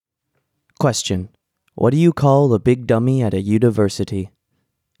Question. What do you call a big dummy at a university?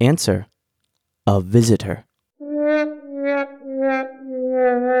 Answer. A visitor.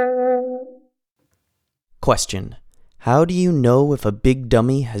 Question. How do you know if a big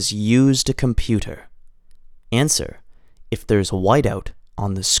dummy has used a computer? Answer. If there's whiteout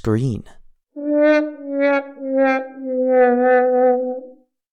on the screen.